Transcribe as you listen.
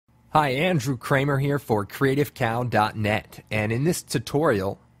Hi, Andrew Kramer here for CreativeCow.net, and in this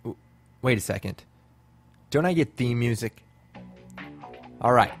tutorial, wait a second, don't I get theme music?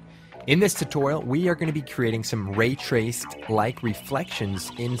 Alright, in this tutorial we are going to be creating some ray-traced-like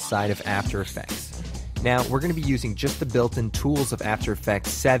reflections inside of After Effects. Now, we're going to be using just the built-in tools of After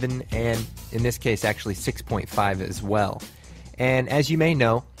Effects 7, and in this case actually 6.5 as well. And as you may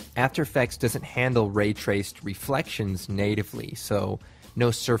know, After Effects doesn't handle ray-traced reflections natively, so no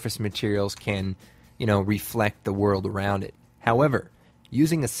surface materials can, reflect the world around it. However,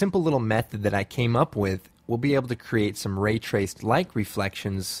 using a simple little method that I came up with, we'll be able to create some ray-traced-like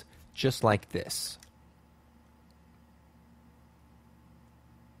reflections just like this.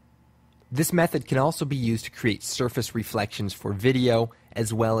 This method can also be used to create surface reflections for video,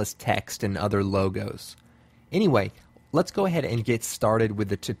 as well as text and other logos. Anyway, let's go ahead and get started with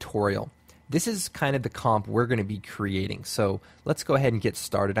the tutorial. This is kind of the comp we're going to be creating, so let's go ahead and get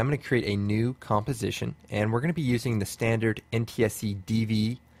started. I'm going to create a new composition, and we're going to be using the standard NTSC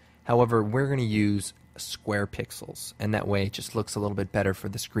DV. However, we're going to use square pixels, and that way it just looks a little bit better for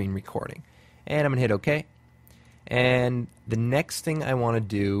the screen recording. And I'm going to hit OK. And the next thing I want to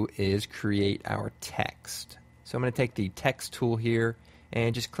do is create our text. So I'm going to take the text tool here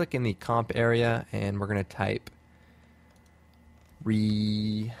and just click in the comp area, and we're going to type reflection.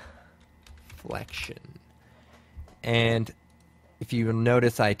 And if you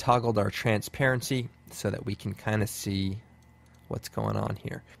notice, I toggled our transparency so that we can kind of see what's going on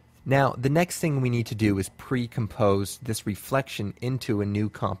here. Now, the next thing we need to do is pre-compose this reflection into a new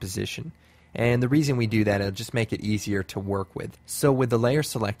composition. And the reason we do that, it'll just make it easier to work with. So with the layer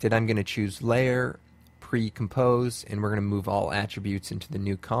selected, I'm going to choose Layer, Pre-Compose, and we're going to move all attributes into the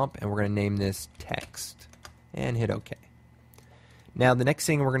new comp, and we're going to name this Text, and hit OK. Now the next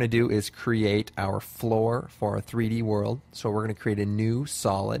thing we're going to do is create our floor for our 3D world. So we're going to create a new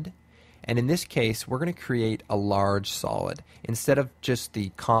solid, and in this case we're going to create a large solid. Instead of just the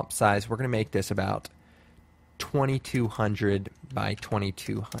comp size, we're going to make this about 2200 by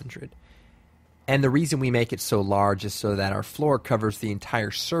 2200. And the reason we make it so large is so that our floor covers the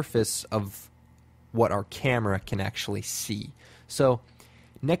entire surface of what our camera can actually see. So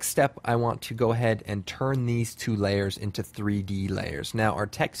next step, I want to go ahead and turn these two layers into 3D layers. Now our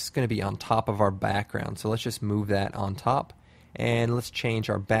text is going to be on top of our background, so let's just move that on top, and let's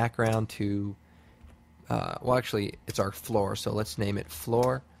change our background to, well actually it's our floor, so let's name it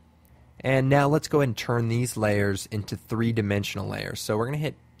floor. And now let's go ahead and turn these layers into three-dimensional layers. So we're going to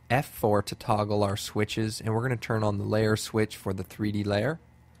hit F4 to toggle our switches, and we're going to turn on the layer switch for the 3D layer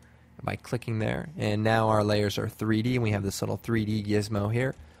by clicking there, and now our layers are 3D, and we have this little 3D gizmo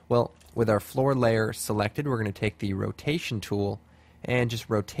here. Well, with our floor layer selected, we're going to take the rotation tool and just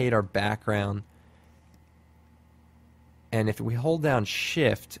rotate our background, and if we hold down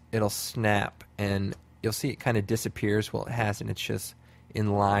shift, it'll snap, and you'll see it kind of disappears. Well, it hasn't, it's just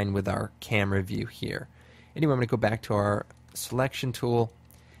in line with our camera view here. Anyway, I'm going to go back to our selection tool,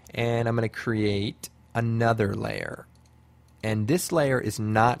 and I'm going to create another layer. And this layer is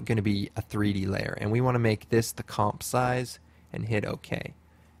not going to be a 3D layer, and we want to make this the comp size and hit OK.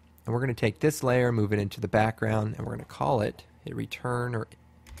 And we're going to take this layer, move it into the background, and we're going to call it, hit return or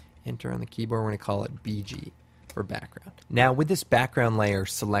enter on the keyboard, we're going to call it BG for background. Now with this background layer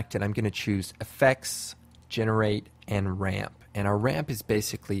selected, I'm going to choose Effects, Generate, and Ramp. And our ramp is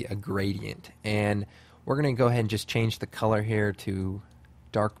basically a gradient, and we're going to go ahead and just change the color here to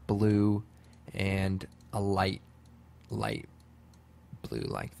dark blue and a light blue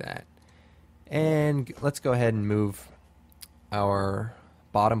like that. And let's go ahead and move our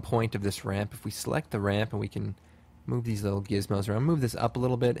bottom point of this ramp. If we select the ramp, and we can move these little gizmos around, move this up a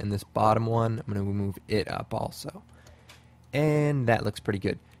little bit, and this bottom one, I'm going to move it up also. And that looks pretty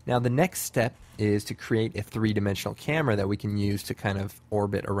good. Now the next step is to create a three-dimensional camera that we can use to kind of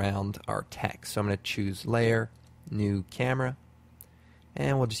orbit around our text. So I'm going to choose Layer, New Camera,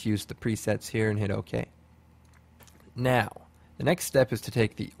 and we'll just use the presets here and hit OK. Now, the next step is to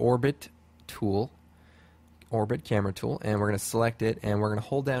take the Orbit tool, Orbit Camera tool, and we're going to select it, and we're going to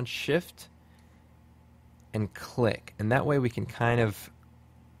hold down Shift and click. And that way we can kind of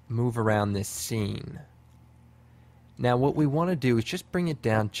move around this scene. Now what we want to do is just bring it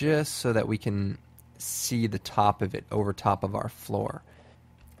down just so that we can see the top of it over top of our floor.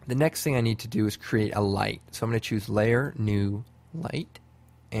 The next thing I need to do is create a light. So I'm going to choose Layer, New, Light,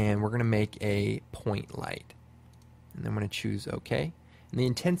 and we're going to make a point light. And then I'm going to choose OK. And the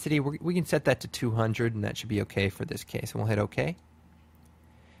intensity, we can set that to 200, and that should be OK for this case. And we'll hit OK.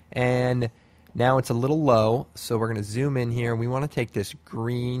 And now it's a little low, so we're going to zoom in here. We want to take this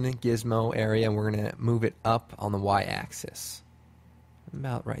green gizmo area, and we're going to move it up on the Y-axis.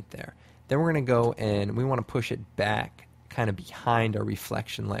 about right there. Then we're going to go and we want to push it back kind of behind our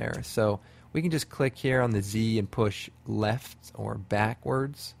reflection layer. So we can just click here on the Z and push left or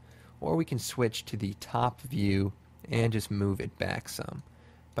backwards, or we can switch to the top view and just move it back some.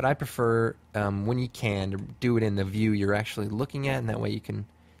 But I prefer, when you can, to do it in the view you're actually looking at, and that way you can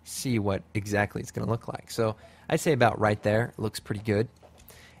see what exactly it's going to look like. So I'd say about right there. It looks pretty good.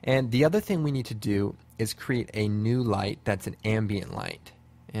 And the other thing we need to do is create a new light that's an ambient light.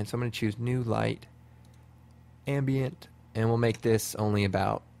 And so I'm going to choose new light, ambient, and we'll make this only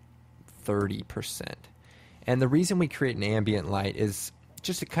about 30%. And the reason we create an ambient light is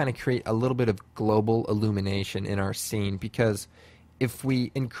just to kind of create a little bit of global illumination in our scene, because if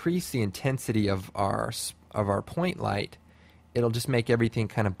we increase the intensity of our point light, it'll just make everything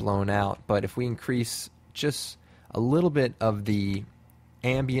kind of blown out. But if we increase just a little bit of the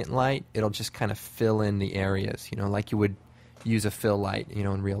ambient light, it'll just kind of fill in the areas, you know, like you would use a fill light, you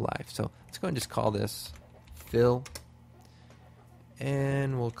know, in real life. So let's go and just call this fill,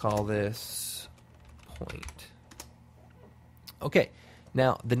 and we'll call this point. Okay,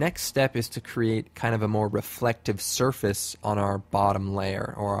 now the next step is to create kind of a more reflective surface on our bottom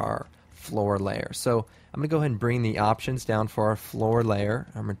layer or our floor layer. So I'm going to go ahead and bring the options down for our floor layer,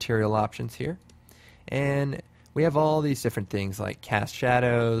 our material options here. And we have all these different things like cast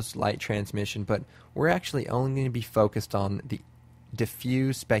shadows, light transmission, but we're actually only going to be focused on the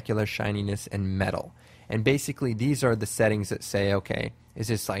diffuse, specular, shininess, and metal. And basically these are the settings that say, okay, is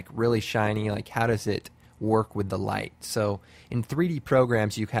this like really shiny? Like how does it work with the light? So in 3D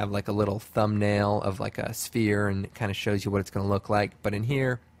programs you have like a little thumbnail of like a sphere, and it kind of shows you what it's going to look like. But in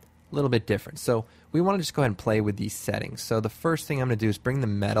here, a little bit different. So we want to just go ahead and play with these settings. So the first thing I'm going to do is bring the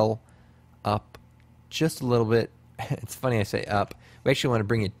metal up just a little bit. It's funny I say up. We actually want to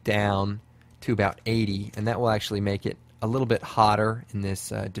bring it down to about 80, and that will actually make it a little bit hotter in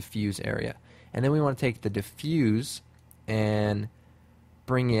this diffuse area. And then we want to take the diffuse and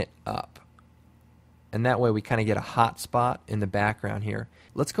bring it up. And that way we kind of get a hot spot in the background here.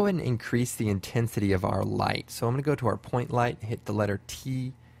 Let's go ahead and increase the intensity of our light. So I'm going to go to our point light, hit the letter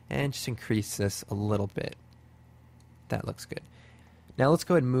T, and just increase this a little bit. That looks good. Now let's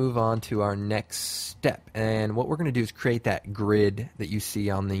go ahead and move on to our next step. And what we're going to do is create that grid that you see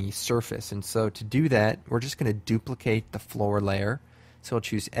on the surface. And so to do that, we're just going to duplicate the floor layer. So we'll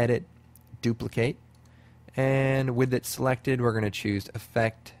choose Edit, Duplicate. And with it selected, we're going to choose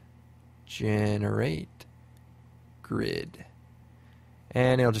Effect, Generate, Grid.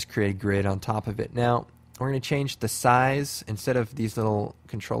 And it'll just create a grid on top of it. Now, we're going to change the size. Instead of these little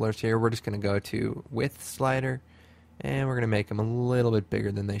controllers here, we're just going to go to Width slider, and we're going to make them a little bit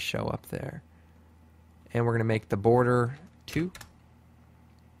bigger than they show up there. And we're going to make the border 2.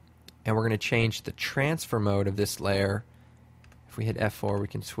 And we're going to change the transfer mode of this layer. If we hit F4, we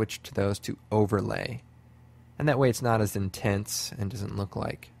can switch to those to overlay. And that way it's not as intense and doesn't look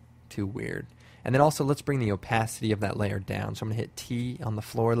like too weird. And then also let's bring the opacity of that layer down. So I'm going to hit T on the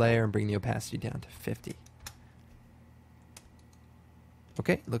floor layer and bring the opacity down to 50.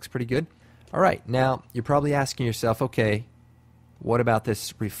 Okay, looks pretty good. All right, now you're probably asking yourself, okay, what about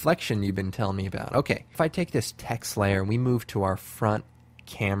this reflection you've been telling me about? Okay, if I take this text layer and we move to our front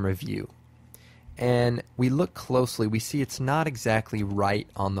camera view, and we look closely, we see it's not exactly right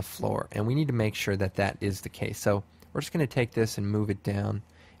on the floor, and we need to make sure that that is the case. So we're just going to take this and move it down,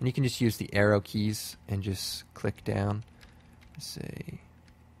 and you can just use the arrow keys and just click down. Let's see,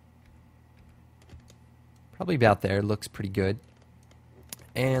 probably about there. Looks pretty good.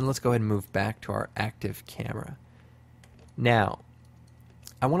 And let's go ahead and move back to our active camera. Now,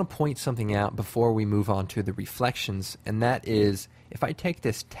 I want to point something out before we move on to the reflections, and that is if I take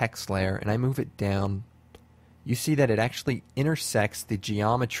this text layer and I move it down, you see that it actually intersects the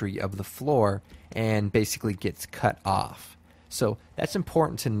geometry of the floor and basically gets cut off. So that's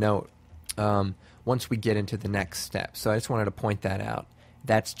important to note once we get into the next step. So I just wanted to point that out.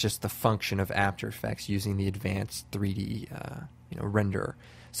 That's just the function of After Effects using the advanced 3D renderer.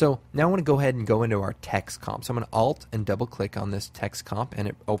 So now I want to go ahead and go into our text comp. So I'm going to Alt and double click on this text comp, and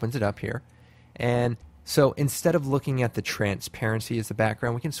it opens it up here. And so instead of looking at the transparency as the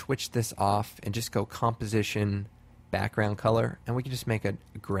background, we can switch this off and just go Composition, Background Color, and we can just make a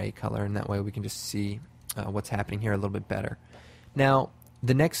gray color, and that way we can just see what's happening here a little bit better. Now,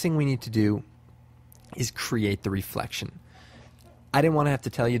 the next thing we need to do is create the reflection. I didn't want to have to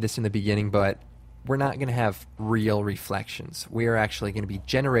tell you this in the beginning, but we're not going to have real reflections. We are actually going to be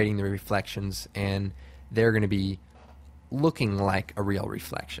generating the reflections, and they're going to be looking like a real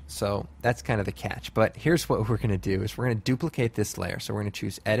reflection. So that's kind of the catch. But here's what we're going to do is we're going to duplicate this layer. So we're going to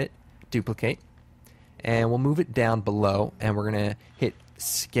choose Edit, Duplicate, and we'll move it down below, and we're going to hit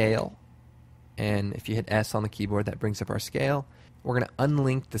scale, and if you hit S on the keyboard, that brings up our scale. We're going to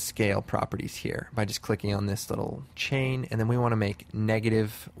unlink the scale properties here by just clicking on this little chain, and then we want to make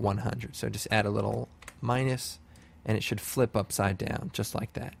 -100. So just add a little minus, and it should flip upside down just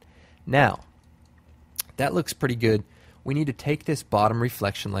like that. Now, that looks pretty good. We need to take this bottom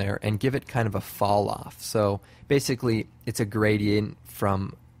reflection layer and give it kind of a fall off. So basically, it's a gradient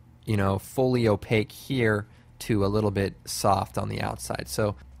from, you know, fully opaque here to a little bit soft on the outside.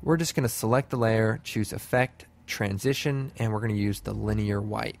 So we're just going to select the layer, choose Effect, Transition, and we're going to use the linear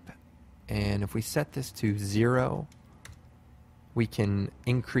wipe. And if we set this to 0, we can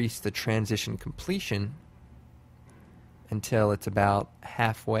increase the transition completion until it's about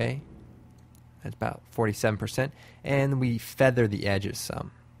halfway. That's about 47%, and we feather the edges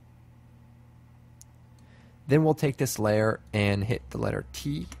some. Then we'll take this layer and hit the letter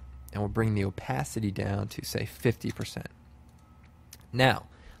T, and we'll bring the opacity down to, say, 50%. Now,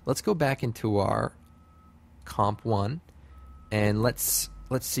 let's go back into our comp 1, and let's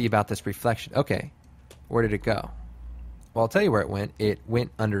see about this reflection. Okay, where did it go? Well, I'll tell you where it went. It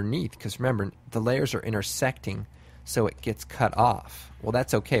went underneath, because remember, the layers are intersecting, so it gets cut off. Well,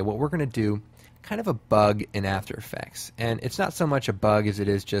 that's okay. What we're going to do, kind of a bug in After Effects, and it's not so much a bug as it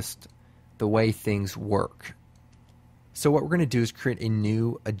is just the way things work. So what we're going to do is create a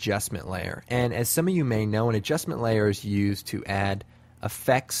new adjustment layer, and as some of you may know, an adjustment layer is used to add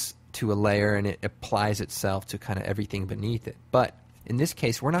effects to a layer, and it applies itself to kind of everything beneath it. But in this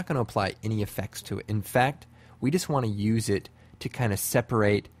case, we're not going to apply any effects to it. In fact, we just want to use it to kind of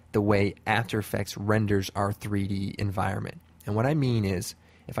separate the way After Effects renders our 3D environment. And what I mean is,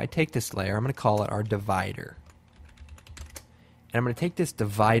 if I take this layer, I'm going to call it our divider. And I'm going to take this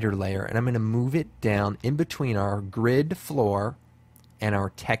divider layer and I'm going to move it down in between our grid floor and our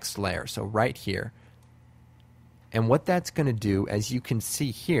text layer. So right here. And what that's going to do, as you can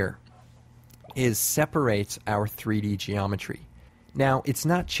see here, is separates our 3D geometry. Now, it's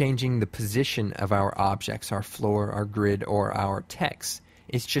not changing the position of our objects, our floor, our grid, or our text.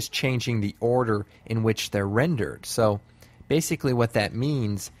 It's just changing the order in which they're rendered. So basically what that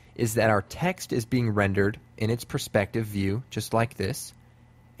means is that our text is being rendered in its perspective view, just like this,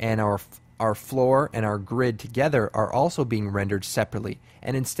 and our floor and our grid together are also being rendered separately.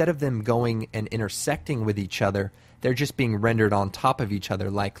 And instead of them going and intersecting with each other, they're just being rendered on top of each other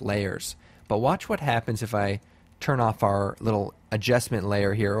like layers. But watch what happens if I turn off our little adjustment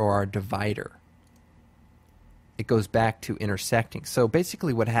layer here, or our divider. It goes back to intersecting. So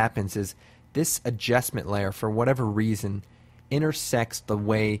basically what happens is this adjustment layer, for whatever reason, intersects the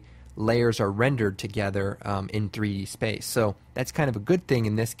way layers are rendered together in 3D space. So that's kind of a good thing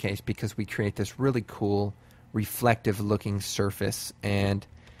in this case, because we create this really cool reflective looking surface, and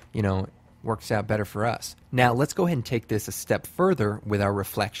you know, works out better for us. Now let's go ahead and take this a step further with our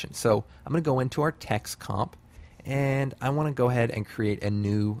reflection. So I'm going to go into our text comp, and I want to go ahead and create a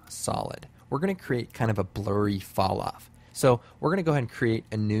new solid. We're going to create kind of a blurry fall off. So we're going to go ahead and create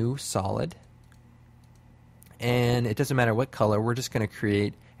a new solid, and it doesn't matter what color, we're just going to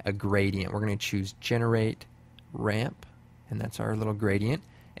create a gradient. We're going to choose Generate Ramp, and that's our little gradient,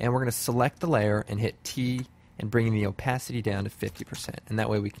 and we're going to select the layer and hit T and bring the opacity down to 50%, and that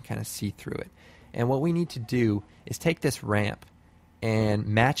way we can kind of see through it. And what we need to do is take this ramp and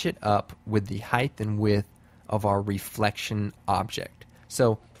match it up with the height and width of our reflection object.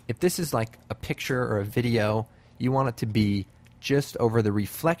 So if this is like a picture or a video, you want it to be just over the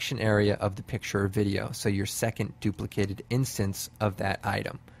reflection area of the picture or video, so your second duplicated instance of that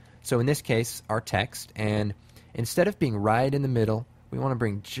item. So in this case, our text, and instead of being right in the middle, we want to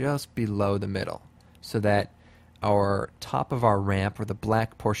bring just below the middle, so that our top of our ramp, or the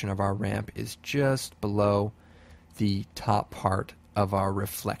black portion of our ramp, is just below the top part of our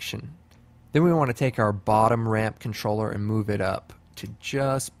reflection. Then we want to take our bottom ramp controller and move it up to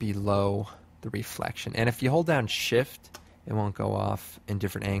just below the reflection. And if you hold down Shift, it won't go off in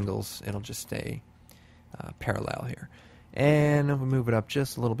different angles. It'll just stay parallel here. And we move it up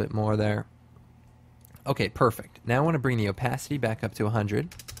just a little bit more there. Okay, perfect. Now I want to bring the opacity back up to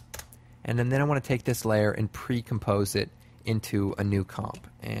 100. And then I want to take this layer and pre-compose it into a new comp.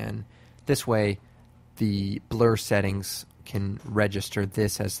 And this way, the blur settings can register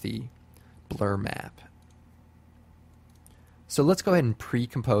this as the blur map. So let's go ahead and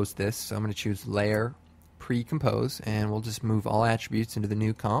pre-compose this. So I'm going to choose Layer, Pre-compose, and we'll just move all attributes into the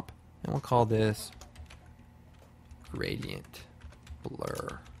new comp, and we'll call this Gradient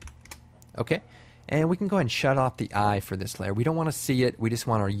Blur. Okay, and we can go ahead and shut off the eye for this layer. We don't want to see it, we just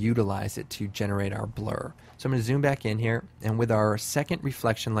want to utilize it to generate our blur. So I'm going to zoom back in here, and with our second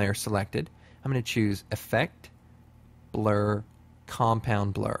reflection layer selected, I'm going to choose Effect, Blur,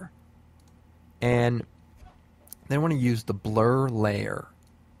 Compound Blur. And then I want to use the blur layer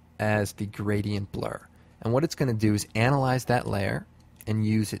as the gradient blur. And what it's going to do is analyze that layer and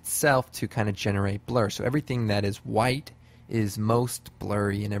use itself to kind of generate blur. So everything that is white is most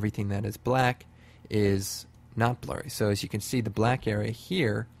blurry, and everything that is black is not blurry. So as you can see, the black area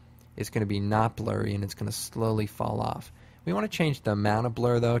here is going to be not blurry, and it's going to slowly fall off. We want to change the amount of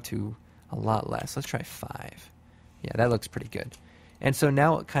blur, though, to a lot less. Let's try 5. Yeah, that looks pretty good. And so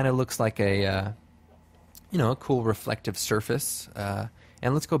now it kind of looks like a, a cool reflective surface.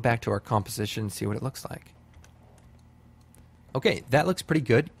 And let's go back to our composition and see what it looks like. Okay, that looks pretty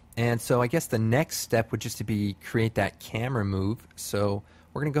good. And so I guess the next step would just be create that camera move. So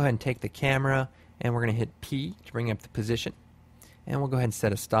we're going to go ahead and take the camera, and we're going to hit P to bring up the position. And we'll go ahead and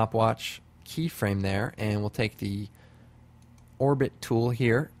set a stopwatch keyframe there, and we'll take the orbit tool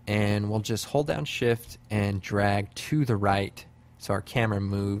here, and we'll just hold down Shift and drag to the right so our camera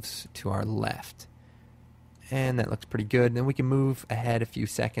moves to our left. And that looks pretty good. Then we can move ahead a few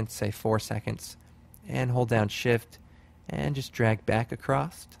seconds, say 4 seconds, and hold down Shift and just drag back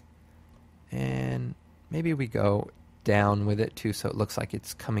across. And maybe we go down with it too so it looks like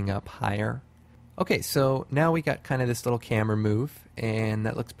it's coming up higher. Okay, so now we got kind of this little camera move, and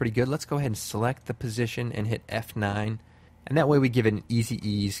that looks pretty good. Let's go ahead and select the position and hit F9, and that way we give it an easy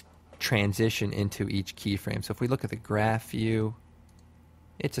ease transition into each keyframe. So if we look at the graph view,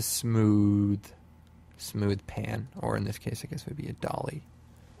 it's a smooth pan, or in this case I guess it would be a dolly.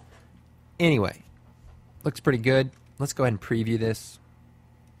 Anyway, looks pretty good. Let's go ahead and preview this.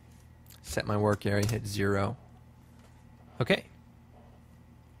 Set my work area, hit 0. Okay.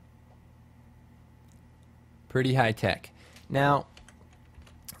 Pretty high tech. Now,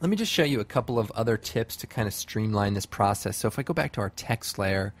 let me just show you a couple of other tips to kind of streamline this process. So if I go back to our text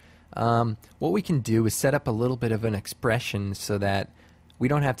layer, what we can do is set up a little bit of an expression so that we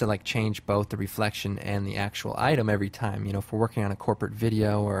don't have to like change both the reflection and the actual item every time. You know, if we're working on a corporate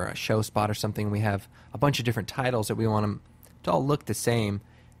video or a show spot or something, we have a bunch of different titles that we want them to all look the same.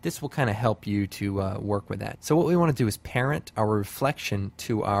 This will kind of help you to work with that. So what we want to do is parent our reflection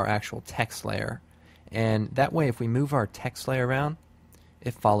to our actual text layer. And that way, if we move our text layer around,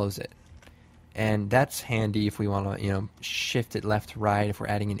 it follows it. And that's handy if we want to, shift it left to right, if we're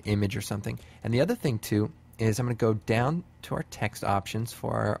adding an image or something. And the other thing, too, is I'm going to go down to our text options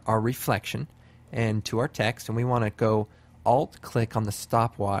for our reflection and to our text, and we want to go Alt-click on the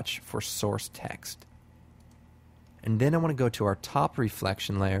stopwatch for source text. And then I want to go to our top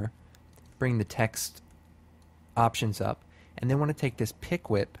reflection layer, bring the text options up, and then I want to take this pick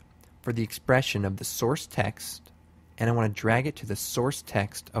whip for the expression of the source text, and I want to drag it to the source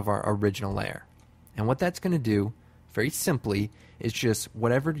text of our original layer. And what that's going to do, very simply, is just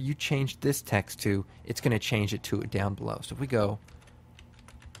whatever you change this text to, it's going to change it to it down below. So if we go,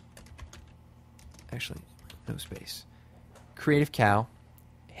 actually, no space, Creative Cow,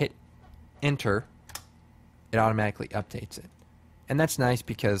 hit Enter, it automatically updates it. And that's nice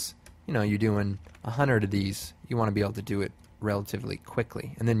because, you're doing 100 of these, you want to be able to do it relatively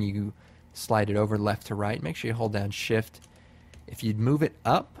quickly. And then you slide it over left to right. Make sure you hold down Shift. If you move it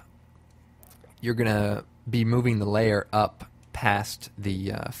up, you're going to be moving the layer up past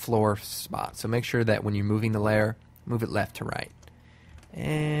the floor spot. So make sure that when you're moving the layer, move it left to right.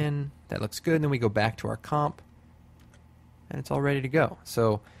 And that looks good. And then we go back to our comp, and it's all ready to go.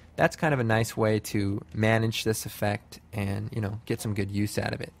 So that's kind of a nice way to manage this effect and, get some good use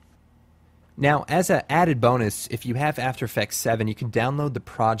out of it. Now, as an added bonus, if you have After Effects 7, you can download the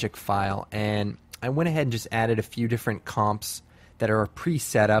project file, and I went ahead and just added a few different comps that are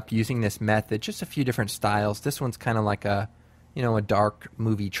pre-set up using this method, just a few different styles. This one's kind of like a dark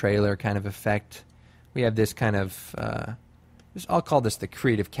movie trailer kind of effect. We have this kind of, I'll call this the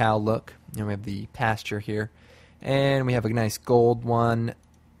Creative Cow look. We have the pasture here, and we have a nice gold one,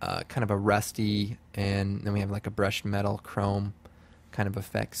 kind of a rusty, and then we have like a brushed metal chrome kind of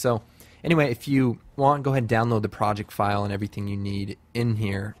effect. So anyway, if you want, go ahead and download the project file and everything you need in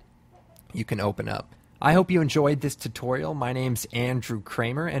here you can open up. I hope you enjoyed this tutorial. My name's Andrew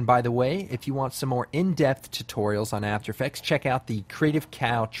Kramer, and by the way, if you want some more in-depth tutorials on After Effects, check out the Creative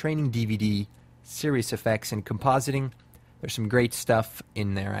Cow training DVD, Serious Effects and Compositing. There's some great stuff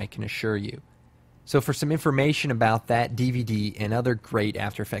in there, I can assure you. So for some information about that DVD and other great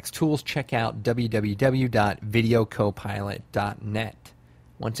After Effects tools, check out www.videocopilot.net.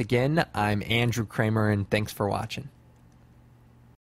 Once again, I'm Andrew Kramer, and thanks for watching.